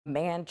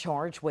Man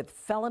charged with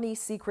felony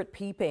secret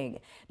peeping.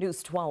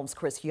 News 12's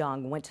Chris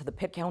Young went to the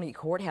Pitt County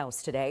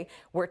Courthouse today,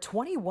 where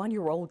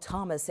 21-year-old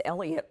Thomas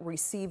Elliott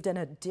received an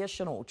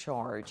additional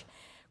charge.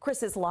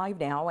 Chris is live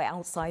now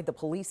outside the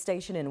police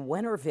station in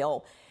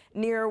Winterville,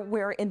 near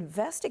where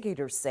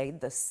investigators say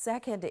the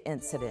second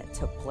incident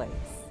took place.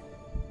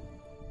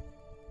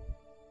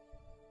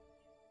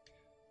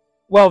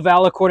 Well,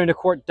 Val, according to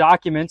court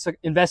documents,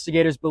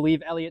 investigators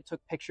believe Elliott took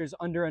pictures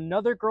under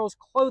another girl's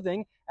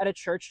clothing at a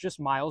church just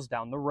miles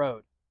down the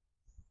road.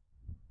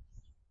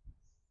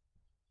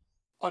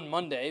 On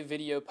Monday,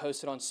 video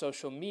posted on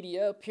social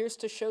media appears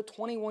to show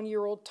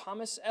 21-year-old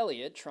Thomas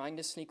Elliott trying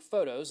to sneak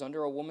photos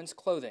under a woman's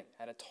clothing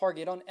at a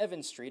Target on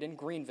Evans Street in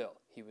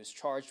Greenville. He was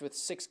charged with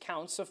 6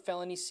 counts of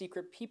felony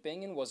secret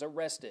peeping and was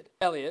arrested.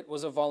 Elliott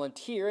was a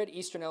volunteer at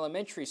Eastern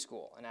Elementary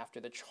School, and after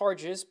the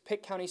charges,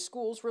 Pitt County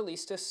Schools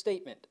released a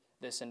statement.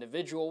 This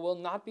individual will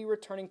not be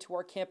returning to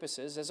our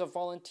campuses as a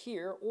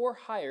volunteer or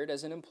hired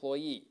as an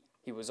employee.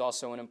 He was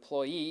also an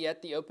employee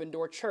at the Open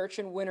Door Church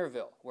in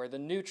Winterville, where the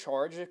new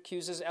charge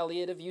accuses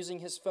Elliott of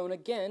using his phone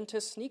again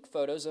to sneak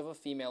photos of a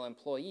female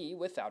employee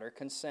without her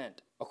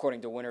consent.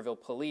 According to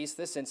Winterville police,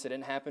 this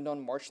incident happened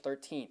on March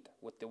 13th,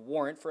 with the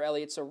warrant for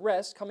Elliott's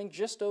arrest coming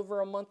just over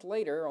a month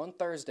later on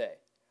Thursday.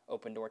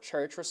 Open Door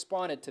Church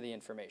responded to the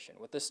information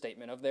with a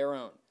statement of their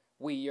own.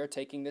 "We are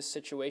taking this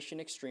situation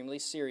extremely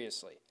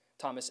seriously.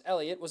 Thomas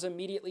Elliott was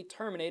immediately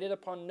terminated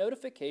upon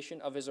notification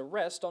of his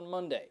arrest on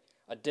Monday.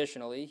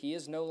 Additionally, he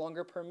is no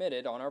longer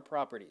permitted on our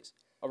properties."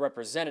 A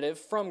representative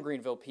from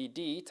Greenville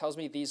PD tells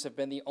me these have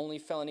been the only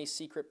felony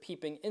secret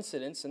peeping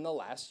incidents in the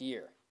last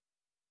year.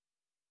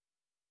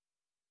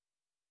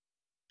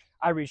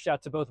 I reached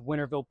out to both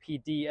Winterville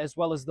PD as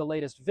well as the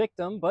latest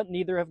victim, but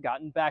neither have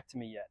gotten back to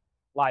me yet.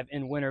 Live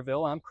in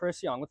Winterville, I'm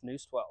Chris Young with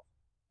News 12.